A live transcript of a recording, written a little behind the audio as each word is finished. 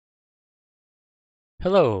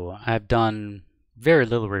Hello, I've done very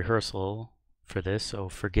little rehearsal for this, so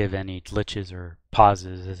forgive any glitches or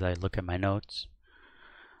pauses as I look at my notes.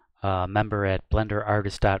 A member at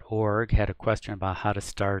blenderartist.org had a question about how to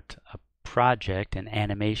start a project, an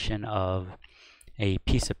animation of a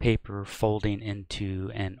piece of paper folding into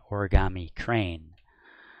an origami crane.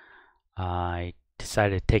 I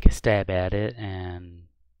decided to take a stab at it and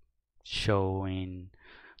showing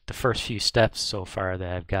the first few steps so far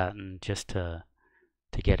that I've gotten just to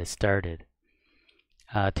get it started.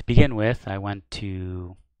 To begin with, I went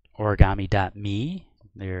to origami.me,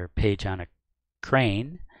 their page on a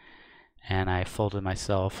crane, and I folded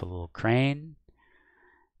myself a little crane,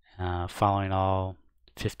 following all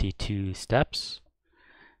 52 steps.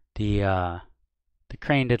 The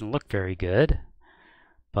crane didn't look very good,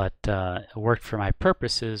 but it worked for my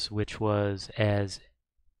purposes, which was as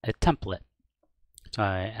a template. So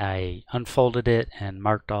I unfolded it and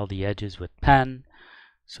marked all the edges with pen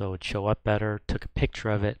so it would show up better, took a picture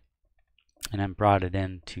of it, and then brought it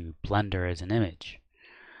into Blender as an image.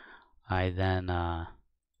 I then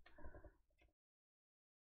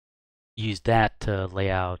used that to lay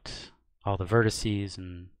out all the vertices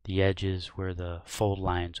and the edges where the fold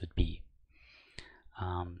lines would be.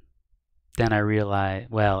 Then I realized,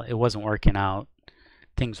 well, it wasn't working out.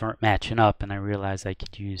 Things weren't matching up, and I realized I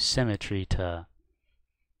could use symmetry to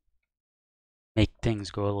make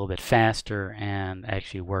things go a little bit faster and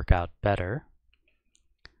actually work out better.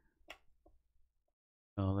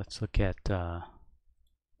 So let's look at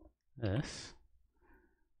this.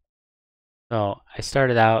 So I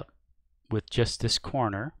started out with just this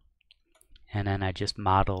corner, and then I just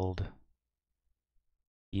modeled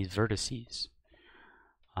these vertices.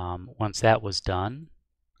 Once that was done,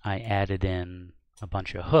 I added in a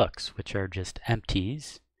bunch of hooks, which are just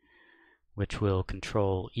empties, which will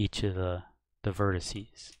control each of the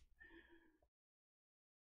vertices.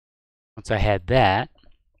 Once I had that,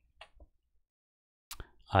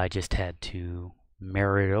 I just had to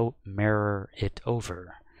mirror it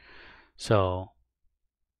over. So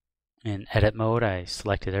in edit mode, I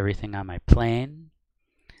selected everything on my plane.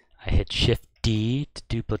 I hit Shift D to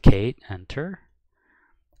duplicate, enter,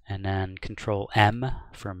 and then Control M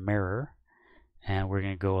for mirror. And we're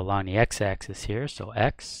going to go along the x-axis here, so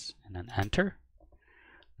X, and then enter.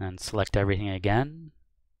 And select everything again.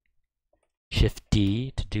 Shift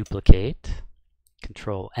D to duplicate,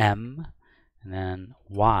 Control M, and then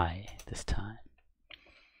Y this time.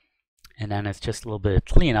 And then it's just a little bit of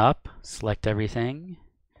cleanup. Select everything,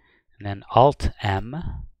 and then Alt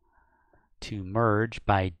M to merge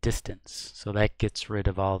by distance. So that gets rid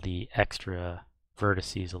of all the extra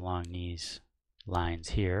vertices along these lines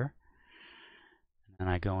here. And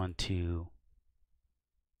I go into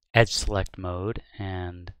edge select mode,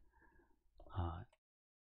 and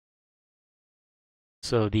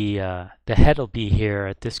so the head will be here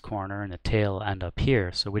at this corner and the tail will end up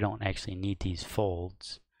here, so we don't actually need these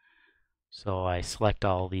folds. So I select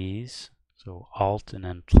all these, so Alt and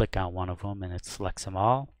then click on one of them and it selects them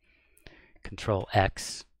all. Control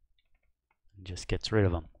X and just gets rid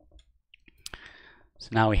of them. So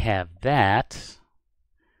now we have that,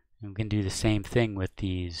 and we can do the same thing with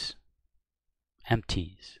these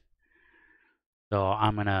empties. So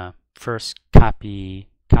I'm going to first copy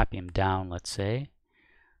them down, let's say.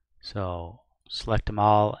 So select them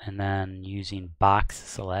all, and then using box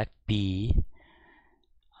select B,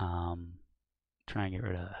 try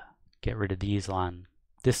and get rid of these on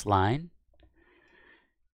this line.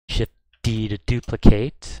 Shift D to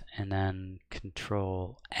duplicate, and then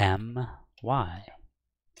Control M Y.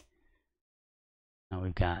 Now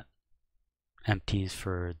we've got empties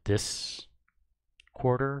for this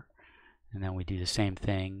quarter, and then we do the same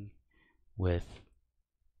thing with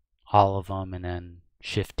all of them, and then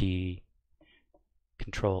Shift D,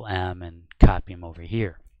 Control M, and copy them over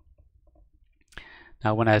here.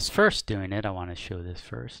 Now when I was first doing it, I want to show this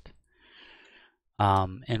first.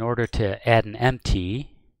 In order to add an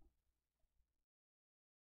empty,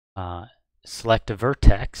 select a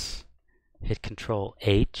vertex, hit Control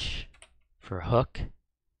H for hook,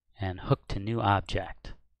 and hook to new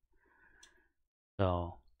object.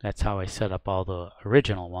 So that's how I set up all the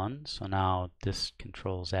original ones. So now this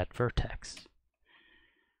controls that vertex.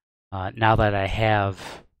 Now that I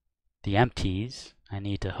have the empties, I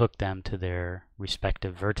need to hook them to their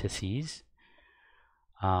respective vertices.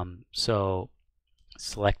 So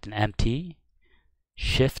select an empty,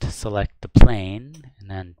 Shift select the plane, and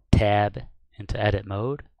then Tab into edit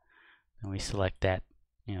mode. And we select that,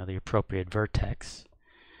 the appropriate vertex.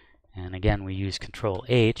 And again, we use Control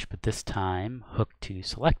H, but this time hook to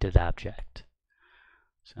selected object.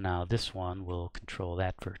 So now this one will control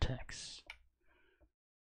that vertex.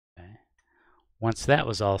 Okay. Once that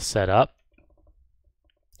was all set up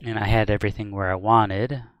and I had everything where I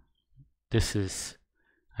wanted,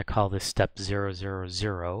 I call this step 000.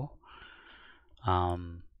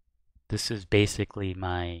 This is basically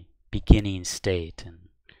my beginning state, and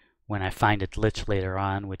when I find a glitch later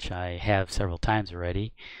on, which I have several times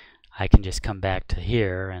already, I can just come back to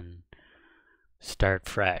here and start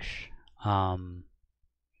fresh. Don't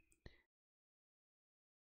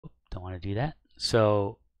want to do that.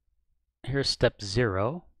 So here's step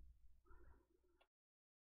 0.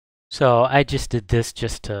 So I just did this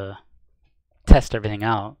just to test everything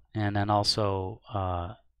out, and then also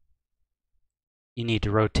you need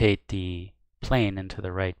to rotate the plane into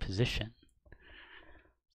the right position.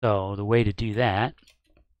 So the way to do that,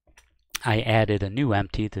 I added a new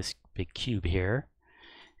empty, this big cube here,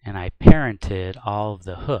 and I parented all of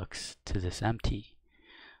the hooks to this empty.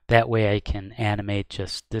 That way I can animate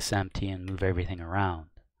just this empty and move everything around.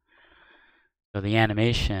 So the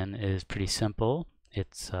animation is pretty simple.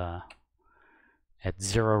 It's at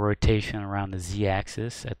 0 rotation around the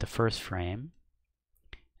z-axis at the first frame,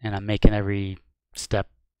 and I'm making every step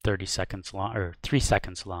 30 seconds long, or 3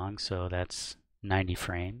 seconds long, so that's 90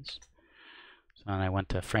 frames. So then I went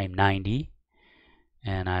to frame 90,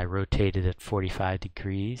 and I rotated it 45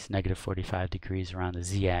 degrees, negative 45 degrees around the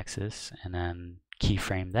z-axis, and then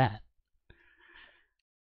keyframe that.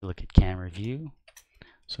 Look at camera view.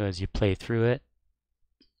 So as you play through it,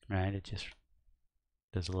 right, it just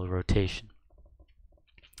does a little rotation.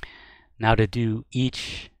 Now to do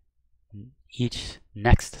each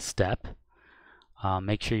next step,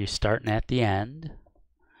 make sure you're starting at the end,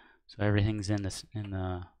 so everything's in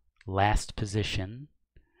the last position.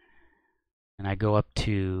 And I go up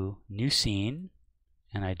to new scene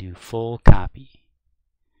and I do full copy.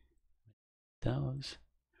 Those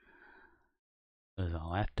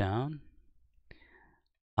all that down.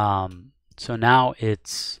 So now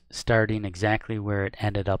it's starting exactly where it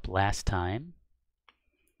ended up last time.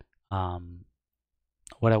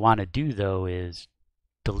 What I want to do though is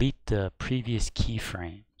delete the previous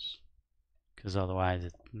keyframes, because otherwise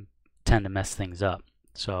it tend to mess things up.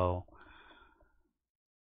 So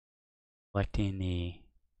selecting the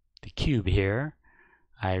cube here,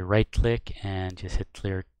 I right click and just hit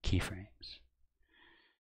clear keyframes.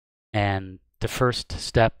 And the first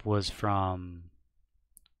step was from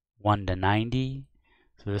 1 to 90,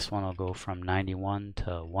 so this one will go from 91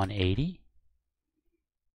 to 180.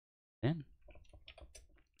 Then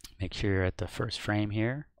make sure you're at the first frame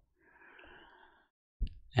here.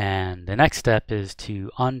 And the next step is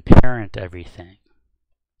to unparent everything.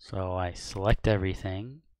 So I select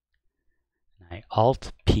everything, and I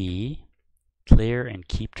Alt P, clear and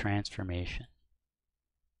keep transformation.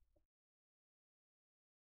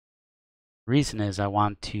 Reason is I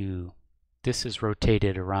want to, this is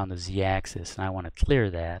rotated around the z-axis and I want to clear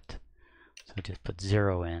that. So just put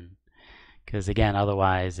 0 in, because again,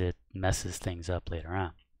 otherwise it messes things up later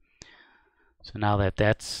on. So now that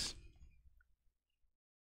that's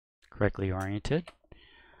correctly oriented,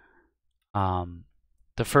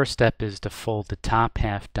 the first step is to fold the top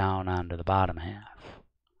half down onto the bottom half.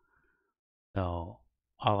 So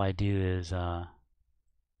all I do is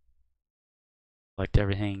select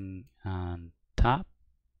everything on top,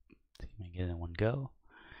 see if I can get it in one go,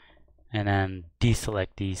 and then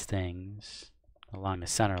deselect these things along the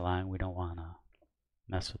center line. We don't want to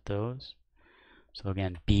mess with those. So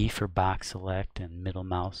again, B for box select and middle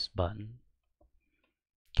mouse button.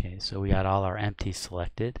 Okay, so we got all our empties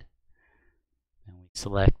selected. And we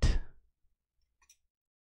select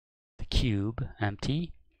the cube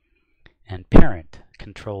empty and parent,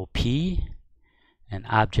 Control P, and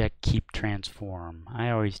object keep transform. I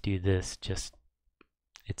always do this, just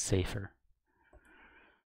it's safer.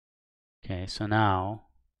 Okay, so now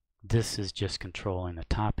this is just controlling the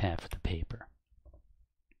top half of the paper.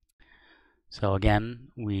 So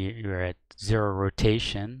again, we're at 0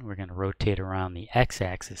 rotation. We're going to rotate around the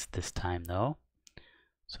x-axis this time though.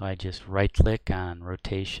 So I just right click on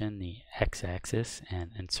rotation, the x-axis,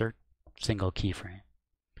 and insert single keyframe.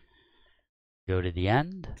 Go to the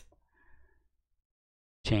end,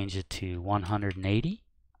 change it to 180,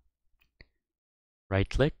 right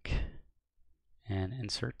click, and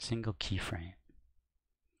insert single keyframe.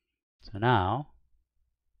 So now,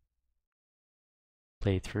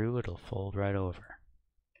 play through, it'll fold right over.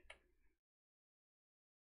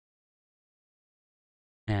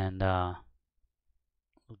 And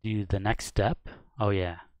we'll do the next step. Oh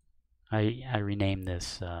yeah, I renamed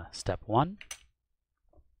this step 1.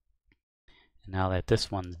 And now that this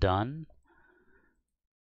one's done,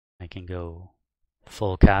 I can go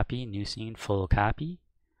full copy, new scene, full copy.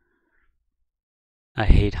 I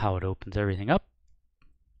hate how it opens everything up.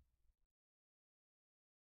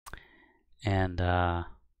 And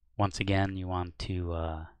once again, you want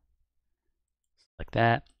to select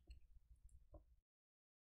that.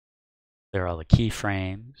 There are all the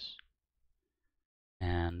keyframes.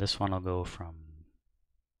 And this one will go from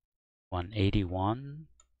 181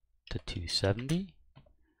 to 270.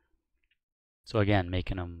 So again,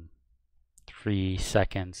 making them 3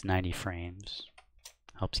 seconds, 90 frames.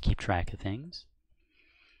 Helps keep track of things.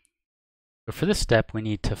 But for this step, we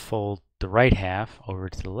need to fold the right half over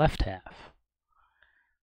to the left half.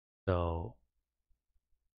 So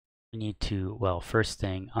we need to, well, first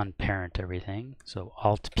thing, unparent everything. So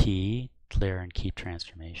Alt-P, clear and keep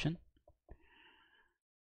transformation.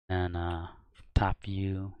 And top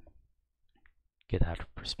view, get out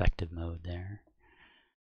of perspective mode there.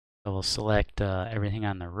 So we'll select everything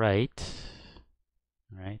on the right,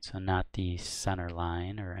 right? So not the center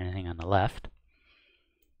line or anything on the left.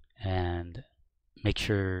 And make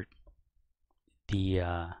sure the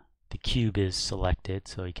cube is selected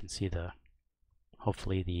so you can see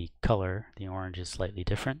hopefully the color, the orange is slightly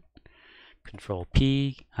different. Control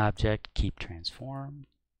P, object, keep transform.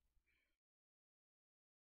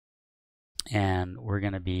 And we're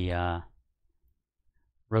going to be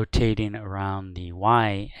rotating around the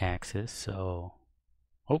Y axis. So,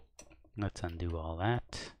 let's undo all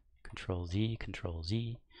that. Control Z, Control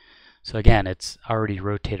Z. So again, it's already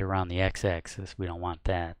rotated around the X axis. We don't want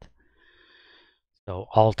that. So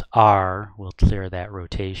Alt R will clear that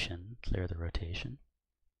rotation, clear the rotation.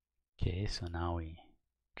 Okay, so now we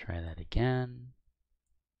try that again.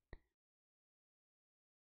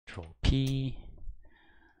 Control P.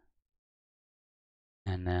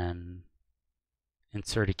 And then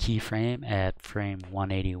insert a keyframe at frame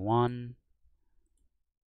 181.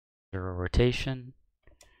 0 rotation.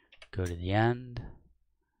 Go to the end.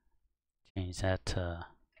 Change that to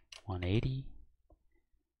 180.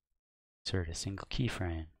 Insert a single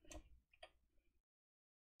keyframe.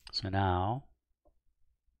 So now,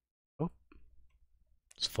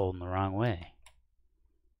 it's folding the wrong way.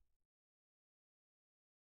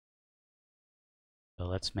 So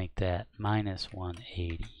let's make that minus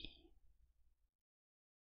 180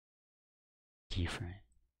 keyframe.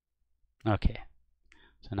 Okay,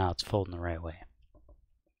 so now it's folding the right way.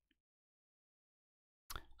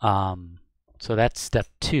 So that's step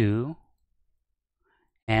 2.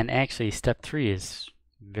 And actually step 3 is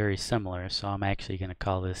very similar, so I'm actually going to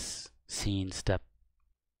call this scene step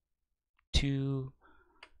 2-3.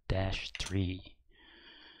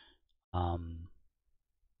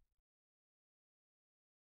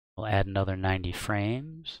 We'll add another 90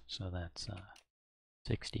 frames, so that's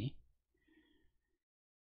 60.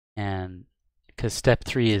 And because step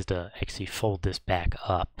 3 is to actually fold this back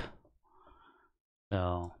up.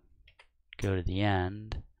 So go to the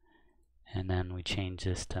end, and then we change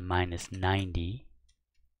this to minus 90.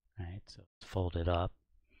 Right, so it's folded up,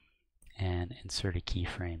 and insert a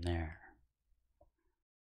keyframe there.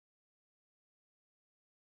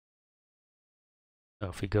 So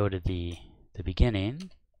if we go to the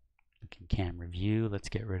beginning, we can camera view. Let's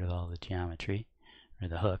get rid of all the geometry, or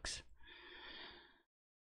the hooks.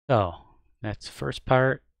 So that's the first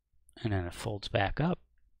part, and then it folds back up.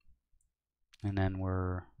 And then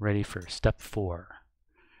we're ready for step 4,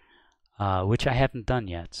 which I haven't done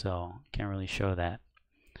yet, so can't really show that.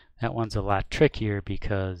 That one's a lot trickier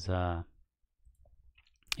because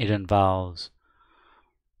it involves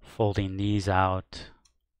folding these out,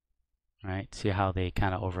 right? See how they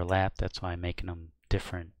kind of overlap? That's why making them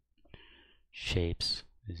different shapes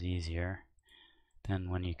is easier.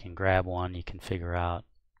 Then when you can grab one, you can figure out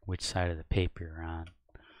which side of the paper you're on.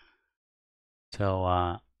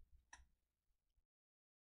 So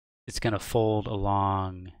it's going to fold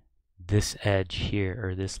along this edge here,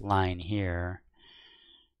 or this line here,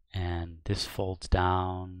 and this folds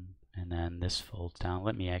down, and then this folds down.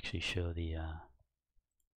 Let me actually show the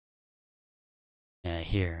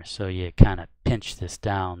here. So you kind of pinch this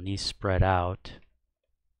down, these spread out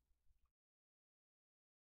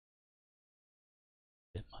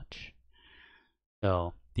a bit much.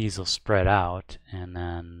 So these will spread out, and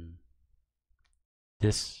then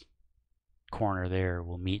this corner there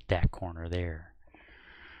will meet that corner there.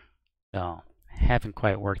 So haven't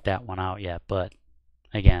quite worked that one out yet, but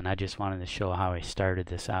again, I just wanted to show how I started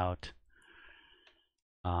this out,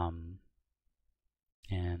 and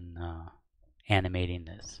animating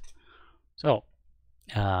this. So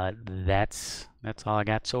that's all I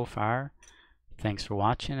got so far. Thanks for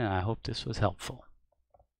watching, and I hope this was helpful.